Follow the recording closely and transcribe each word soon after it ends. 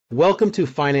Welcome to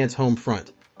Finance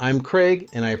Homefront. I'm Craig,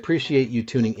 and I appreciate you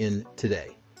tuning in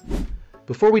today.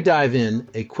 Before we dive in,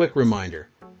 a quick reminder.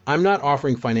 I'm not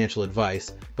offering financial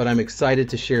advice, but I'm excited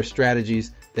to share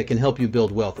strategies that can help you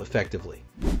build wealth effectively.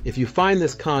 If you find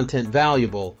this content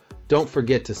valuable, don't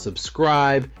forget to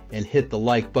subscribe and hit the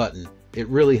like button. It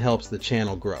really helps the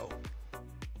channel grow.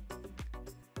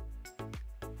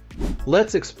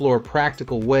 Let's explore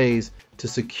practical ways to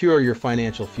secure your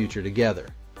financial future together.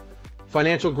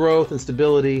 Financial growth and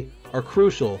stability are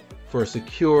crucial for a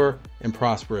secure and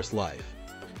prosperous life.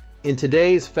 In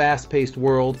today's fast-paced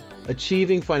world,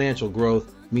 achieving financial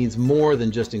growth means more than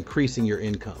just increasing your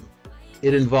income.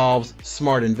 It involves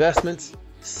smart investments,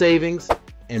 savings,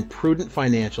 and prudent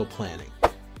financial planning.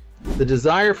 The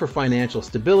desire for financial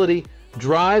stability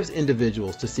drives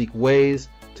individuals to seek ways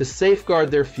to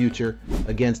safeguard their future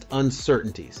against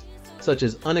uncertainties, such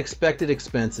as unexpected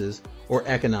expenses or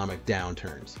economic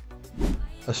downturns.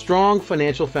 A strong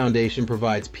financial foundation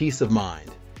provides peace of mind,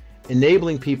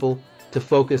 enabling people to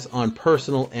focus on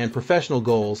personal and professional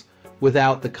goals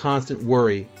without the constant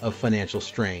worry of financial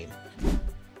strain.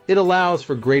 It allows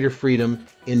for greater freedom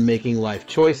in making life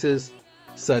choices,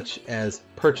 such as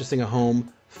purchasing a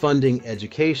home, funding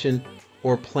education,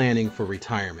 or planning for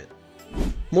retirement.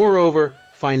 Moreover,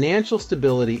 financial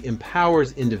stability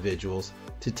empowers individuals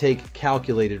to take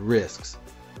calculated risks,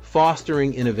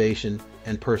 fostering innovation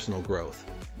and personal growth.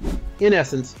 In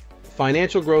essence,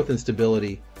 financial growth and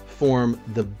stability form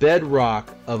the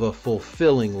bedrock of a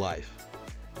fulfilling life.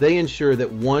 They ensure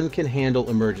that one can handle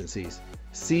emergencies,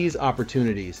 seize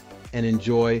opportunities, and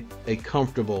enjoy a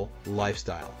comfortable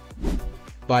lifestyle.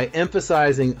 By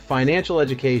emphasizing financial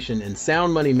education and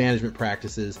sound money management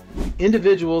practices,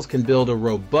 individuals can build a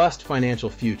robust financial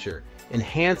future,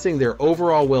 enhancing their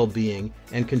overall well-being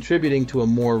and contributing to a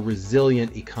more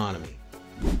resilient economy.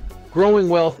 Growing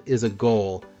wealth is a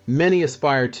goal many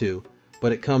aspire to,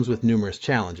 but it comes with numerous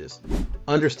challenges.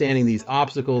 Understanding these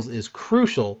obstacles is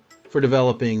crucial for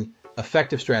developing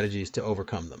effective strategies to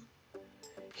overcome them.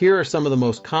 Here are some of the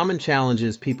most common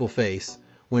challenges people face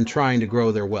when trying to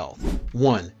grow their wealth.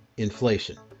 1.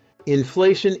 Inflation.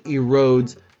 Inflation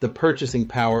erodes the purchasing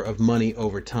power of money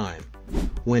over time.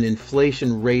 When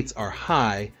inflation rates are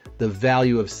high, the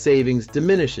value of savings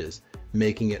diminishes,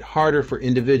 making it harder for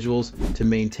individuals to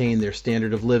maintain their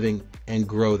standard of living and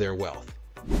grow their wealth.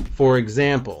 For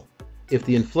example, if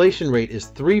the inflation rate is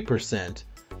 3%,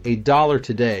 a dollar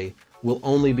today will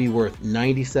only be worth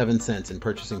 97 cents in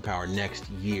purchasing power next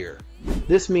year.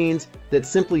 This means that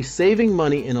simply saving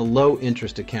money in a low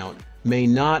interest account may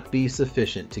not be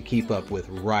sufficient to keep up with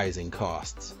rising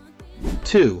costs.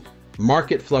 2.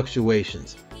 Market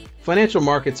fluctuations. Financial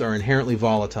markets are inherently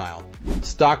volatile.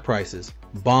 Stock prices,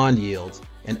 bond yields,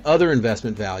 and other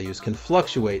investment values can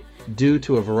fluctuate due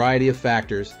to a variety of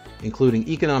factors, including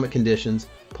economic conditions,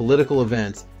 political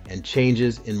events, and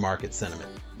changes in market sentiment.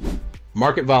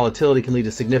 Market volatility can lead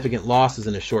to significant losses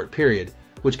in a short period,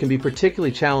 which can be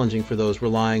particularly challenging for those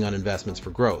relying on investments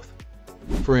for growth.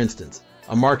 For instance,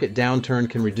 a market downturn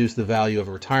can reduce the value of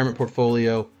a retirement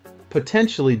portfolio,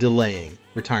 potentially delaying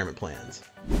retirement plans.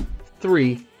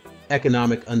 3.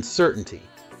 Economic uncertainty.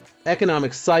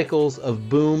 Economic cycles of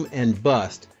boom and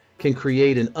bust can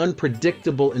create an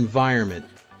unpredictable environment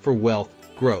for wealth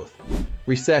growth.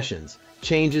 Recessions,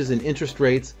 changes in interest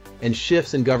rates, and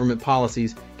shifts in government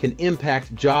policies can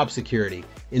impact job security,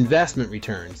 investment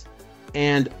returns,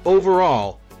 and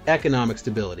overall economic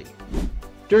stability.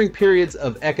 During periods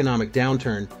of economic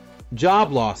downturn,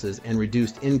 job losses and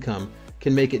reduced income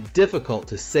can make it difficult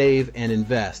to save and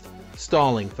invest,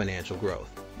 stalling financial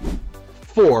growth.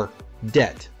 4.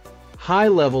 Debt. High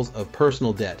levels of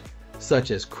personal debt,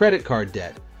 such as credit card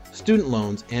debt, student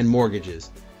loans, and mortgages,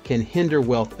 can hinder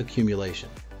wealth accumulation.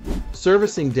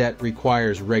 Servicing debt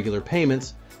requires regular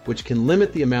payments, which can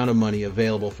limit the amount of money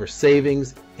available for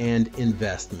savings and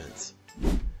investments.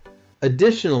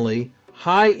 Additionally,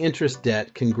 high interest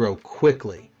debt can grow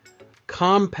quickly,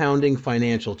 compounding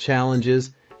financial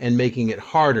challenges and making it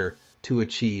harder to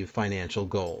achieve financial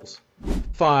goals.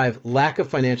 5. Lack of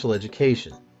financial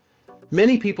education.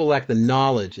 Many people lack the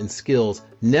knowledge and skills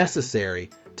necessary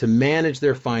to manage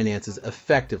their finances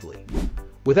effectively.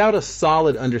 Without a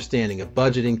solid understanding of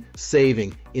budgeting,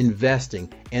 saving, investing,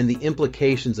 and the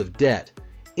implications of debt,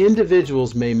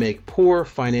 individuals may make poor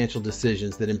financial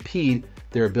decisions that impede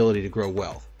their ability to grow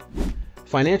wealth.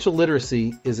 Financial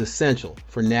literacy is essential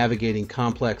for navigating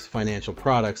complex financial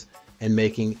products and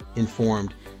making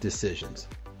informed decisions.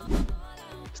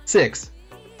 6.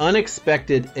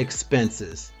 Unexpected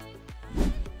expenses.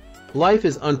 Life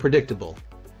is unpredictable,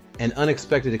 and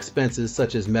unexpected expenses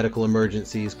such as medical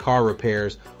emergencies, car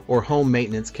repairs, or home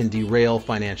maintenance can derail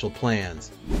financial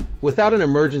plans. Without an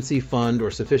emergency fund or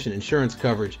sufficient insurance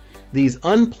coverage, these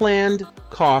unplanned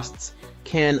costs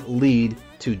can lead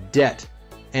to debt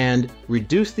and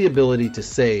reduce the ability to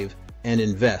save and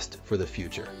invest for the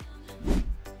future.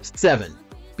 7.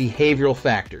 Behavioral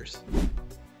factors.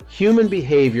 Human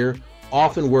behavior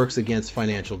often works against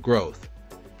financial growth.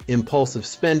 Impulsive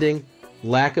spending,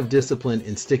 lack of discipline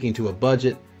in sticking to a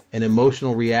budget, and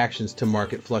emotional reactions to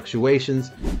market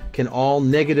fluctuations can all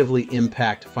negatively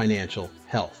impact financial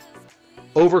health.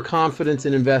 Overconfidence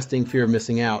in investing, fear of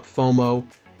missing out, FOMO,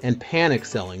 and panic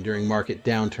selling during market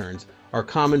downturns are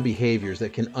common behaviors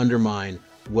that can undermine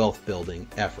wealth-building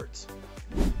efforts.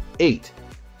 8.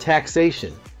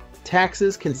 Taxation.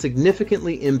 Taxes can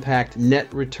significantly impact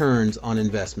net returns on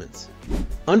investments.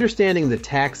 Understanding the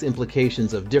tax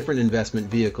implications of different investment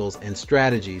vehicles and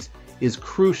strategies is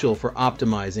crucial for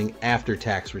optimizing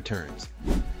after-tax returns.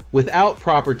 Without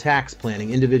proper tax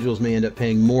planning, individuals may end up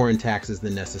paying more in taxes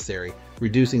than necessary,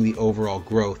 reducing the overall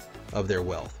growth of their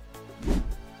wealth.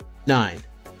 9.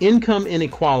 Income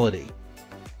inequality.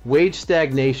 Wage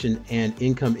stagnation and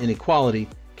income inequality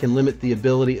can limit the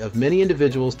ability of many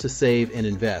individuals to save and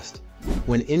invest.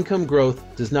 When income growth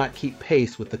does not keep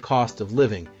pace with the cost of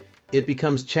living, it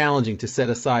becomes challenging to set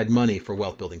aside money for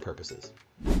wealth-building purposes.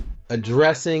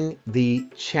 Addressing the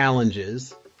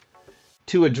challenges.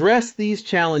 To address these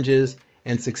challenges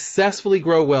and successfully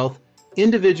grow wealth,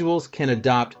 individuals can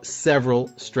adopt several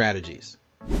strategies.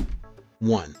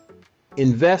 1.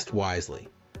 Invest wisely.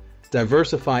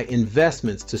 Diversify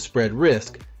investments to spread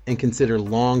risk and consider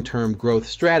long-term growth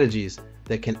strategies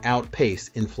that can outpace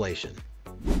inflation.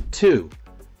 2.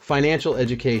 Financial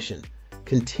education.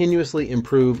 Continuously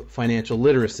improve financial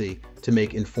literacy to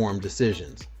make informed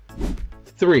decisions.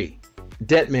 3.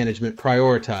 Debt management.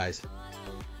 Prioritize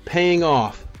paying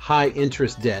off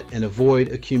high-interest debt and avoid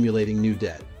accumulating new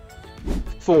debt.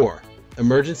 4.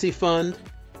 Emergency fund.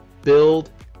 Build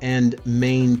and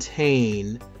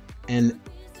maintain an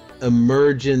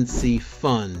emergency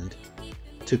fund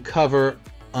to cover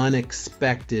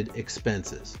unexpected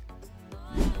expenses.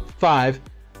 5.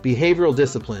 Behavioral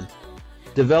discipline.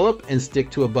 Develop and stick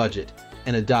to a budget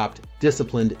and adopt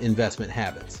disciplined investment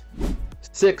habits.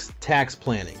 6. Tax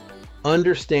planning.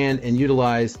 Understand and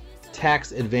utilize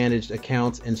tax-advantaged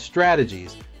accounts and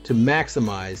strategies to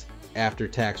maximize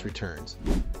after-tax returns.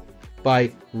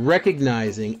 By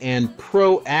recognizing and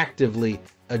proactively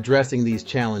addressing these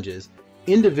challenges,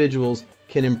 individuals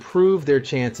can improve their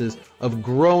chances of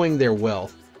growing their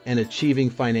wealth and achieving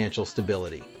financial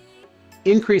stability.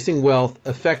 Increasing wealth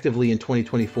effectively in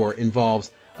 2024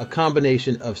 involves a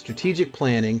combination of strategic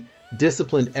planning,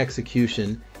 disciplined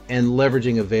execution, and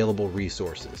leveraging available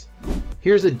resources.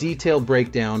 Here's a detailed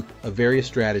breakdown of various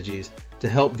strategies to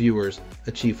help viewers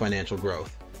achieve financial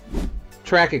growth.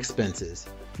 Track expenses.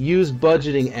 Use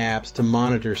budgeting apps to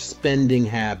monitor spending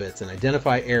habits and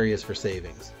identify areas for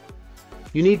savings.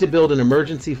 You need to build an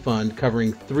emergency fund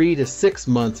covering 3 to 6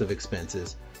 months of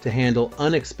expenses to handle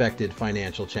unexpected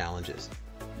financial challenges.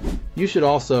 You should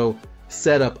also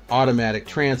set up automatic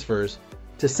transfers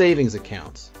to savings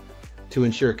accounts to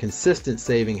ensure consistent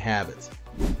saving habits.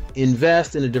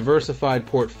 Invest in a diversified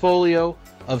portfolio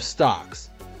of stocks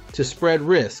to spread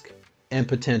risk and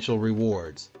potential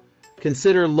rewards.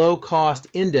 Consider low-cost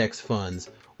index funds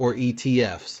or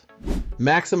ETFs.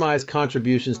 Maximize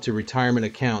contributions to retirement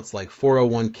accounts like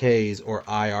 401ks or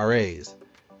IRAs.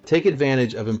 Take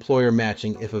advantage of employer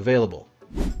matching if available.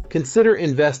 Consider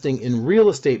investing in real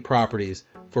estate properties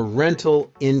for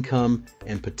rental income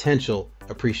and potential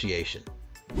appreciation.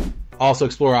 Also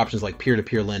explore options like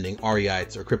peer-to-peer lending,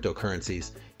 REITs, or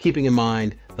cryptocurrencies, keeping in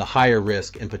mind the higher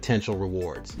risk and potential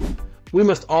rewards. We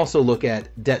must also look at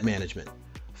debt management.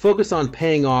 Focus on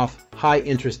paying off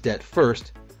high-interest debt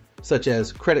first, such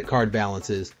as credit card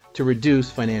balances, to reduce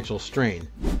financial strain.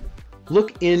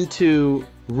 Look into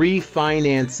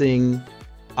refinancing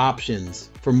options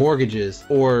for mortgages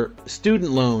or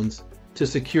student loans to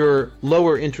secure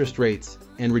lower interest rates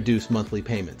and reduce monthly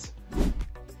payments.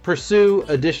 Pursue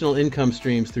additional income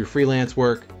streams through freelance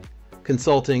work,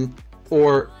 consulting,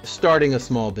 or starting a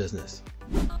small business.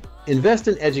 Invest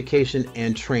in education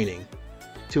and training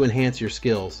to enhance your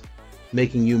skills,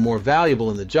 making you more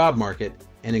valuable in the job market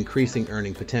and increasing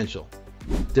earning potential.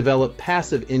 Develop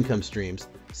passive income streams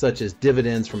such as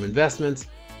dividends from investments,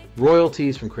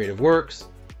 royalties from creative works,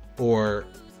 or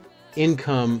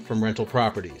income from rental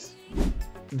properties.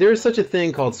 There is such a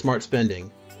thing called smart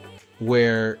spending,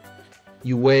 where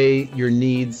you weigh your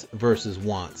needs versus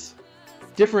wants.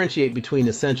 Differentiate between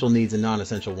essential needs and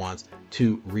non-essential wants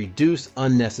to reduce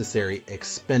unnecessary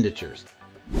expenditures.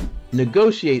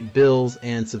 Negotiate bills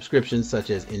and subscriptions such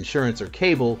as insurance or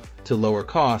cable to lower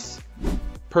costs.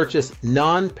 Purchase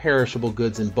non-perishable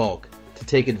goods in bulk to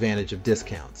take advantage of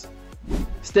discounts.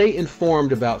 Stay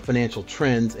informed about financial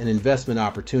trends and investment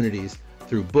opportunities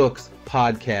through books,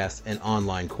 podcasts, and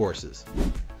online courses.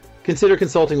 Consider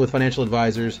consulting with financial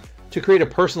advisors to create a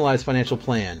personalized financial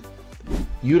plan.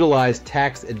 Utilize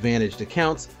tax-advantaged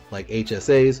accounts like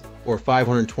HSAs or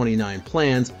 529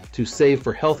 plans to save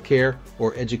for healthcare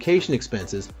or education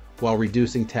expenses while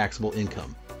reducing taxable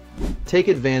income. Take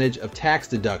advantage of tax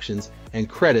deductions and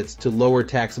credits to lower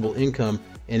taxable income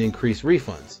and increase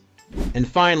refunds. And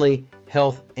finally,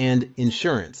 health and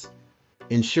insurance.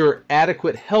 Ensure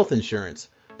adequate health insurance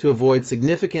to avoid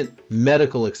significant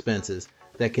medical expenses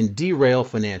that can derail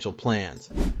financial plans.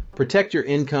 Protect your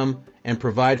income and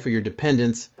provide for your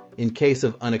dependents in case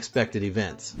of unexpected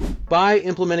events. By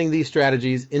implementing these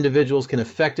strategies, individuals can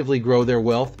effectively grow their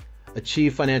wealth,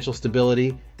 achieve financial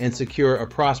stability, and secure a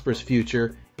prosperous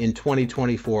future in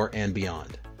 2024 and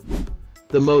beyond.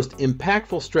 The most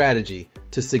impactful strategy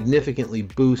to significantly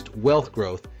boost wealth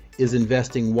growth is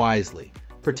investing wisely,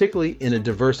 particularly in a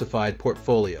diversified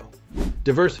portfolio.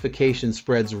 Diversification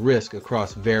spreads risk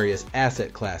across various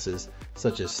asset classes,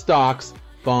 such as stocks,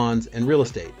 bonds, and real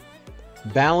estate,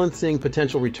 balancing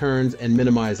potential returns and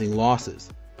minimizing losses.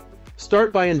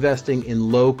 Start by investing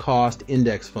in low-cost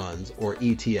index funds, or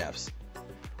ETFs,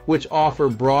 which offer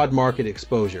broad market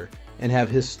exposure and have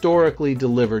historically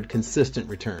delivered consistent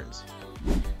returns.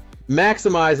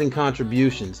 Maximizing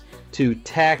contributions to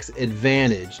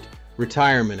tax-advantaged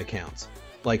retirement accounts,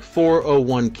 like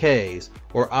 401ks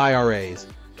or IRAs,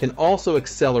 can also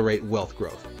accelerate wealth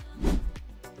growth.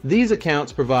 These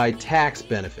accounts provide tax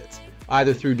benefits,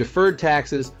 either through deferred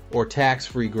taxes or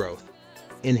tax-free growth,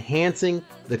 enhancing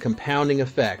the compounding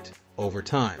effect over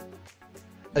time.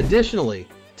 Additionally,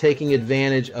 taking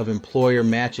advantage of employer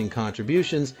matching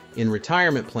contributions in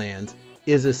retirement plans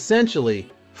is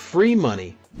essentially free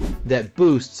money that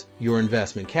boosts your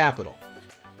investment capital.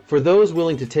 For those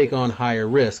willing to take on higher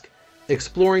risk,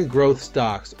 exploring growth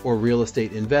stocks or real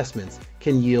estate investments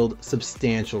can yield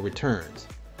substantial returns.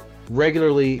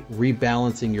 Regularly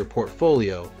rebalancing your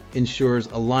portfolio ensures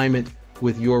alignment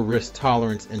with your risk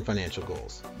tolerance and financial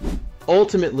goals.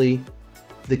 Ultimately,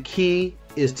 the key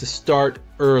is to start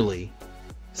early,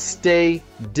 stay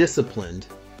disciplined,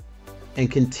 and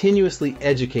continuously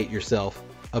educate yourself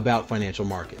about financial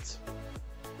markets.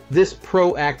 This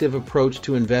proactive approach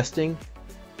to investing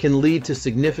can lead to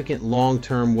significant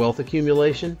long-term wealth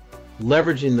accumulation,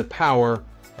 leveraging the power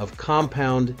of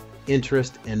compound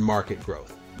interest and market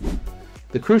growth.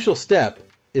 The crucial step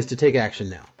is to take action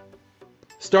now.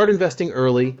 Start investing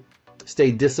early,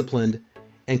 stay disciplined,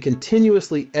 and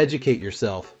continuously educate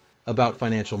yourself about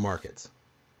financial markets.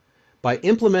 By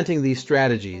implementing these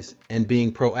strategies and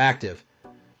being proactive,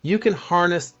 you can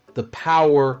harness the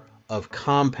power of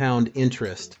compound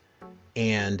interest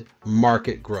and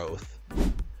market growth,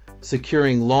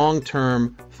 securing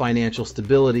long-term financial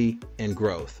stability and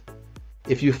growth.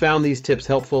 If you found these tips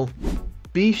helpful,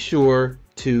 be sure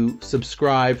to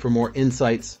subscribe for more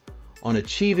insights on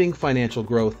achieving financial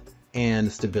growth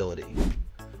and stability.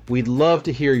 We'd love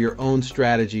to hear your own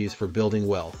strategies for building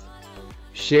wealth.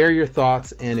 Share your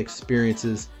thoughts and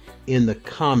experiences in the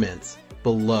comments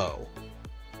below.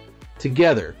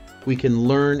 Together, we can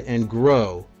learn and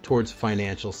grow towards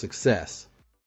financial success.